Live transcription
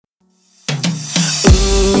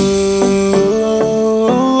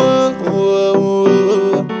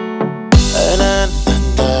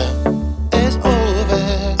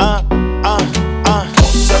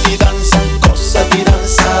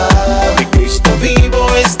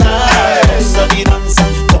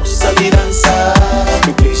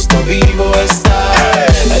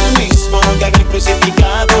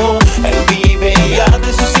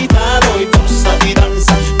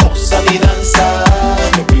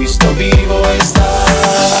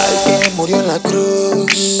la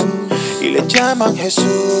cruz y le llaman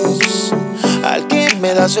Jesús. Al que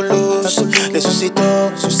me da su luz,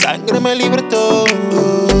 resucitó, su sangre me libertó.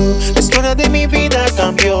 La historia de mi vida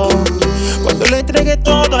cambió cuando le entregué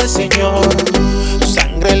todo al Señor. Su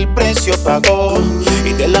sangre el precio pagó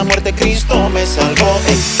y de la muerte Cristo me salvó.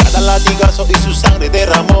 En cada latigazo y su sangre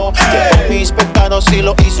derramó. Llevó mis pecados y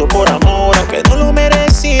lo hizo por amor. Aunque no lo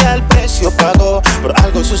merecía, el precio pagó. Pero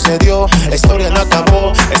algo sucedió, la historia no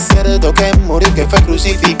acabó. Es cierto que morí, que fue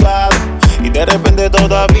crucificado, y de repente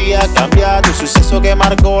todo había cambiado. Un suceso que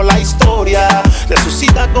marcó la historia,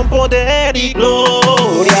 resucita con poder y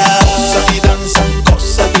gloria. Gozate y danza,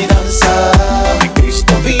 gozate y danza, mi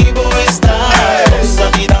Cristo vivo está.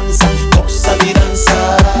 Gozate y danza, gozate y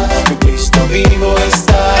danza, mi Cristo vivo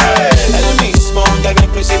está. El mismo que había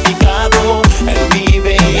crucificado, Él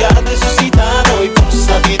vive y ha resucitado. Y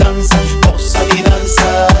gozate y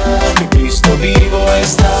danza, mi Cristo vivo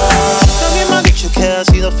está. Nadie me ha dicho que ha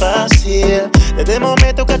sido fácil. Desde el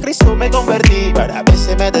momento que a Cristo me convertí, para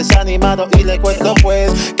veces me he desanimado y le cuento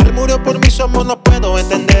pues que Él murió por mis somos, no puedo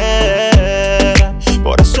entender.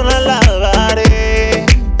 Por eso la alabaré,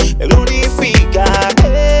 le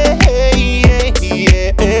glorificaré.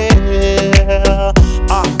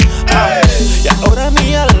 Y ahora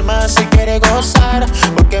mi alma se quiere gozar,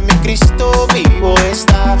 porque mi Cristo vivo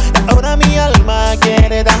está. Y ahora mi alma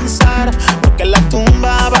quiere danzar, porque la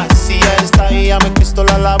tumba vacía está. Y a mi Cristo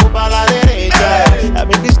la alabo para la derecha, a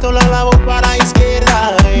mi Cristo la alabo para la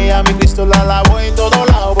izquierda, y a mi Cristo la alabo en todo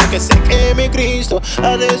lado, porque sé que mi Cristo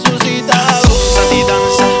ha resucitado. Gozate y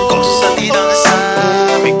danza, gozate y danza,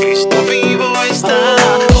 mi Cristo vivo está.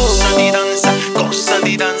 Gozate y danza, gozate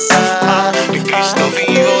y danza, mi Cristo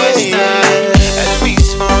vivo está. El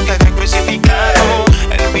mismo que había crucificado,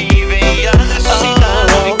 Él vive y ha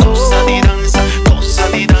resucitado. Y gozate y danza,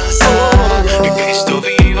 mi Cristo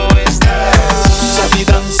vivo está. Gozate y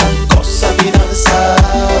danza,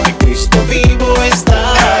 mi Cristo vivo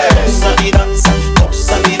está. Gozate y danza,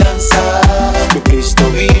 mi Cristo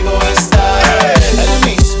vivo está. El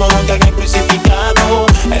mismo que había crucificado,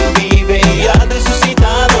 Él vive y ha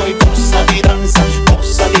resucitado. Y gozate y danza,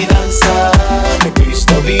 mi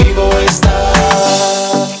Cristo vivo está.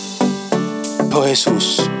 Oh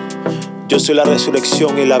Jesús, yo soy la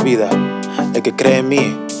resurrección y la vida. El que cree en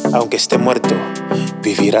mí, aunque esté muerto,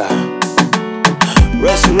 vivirá.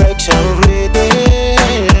 Resurrection Riddim.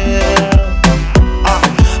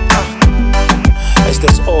 Este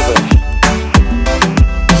es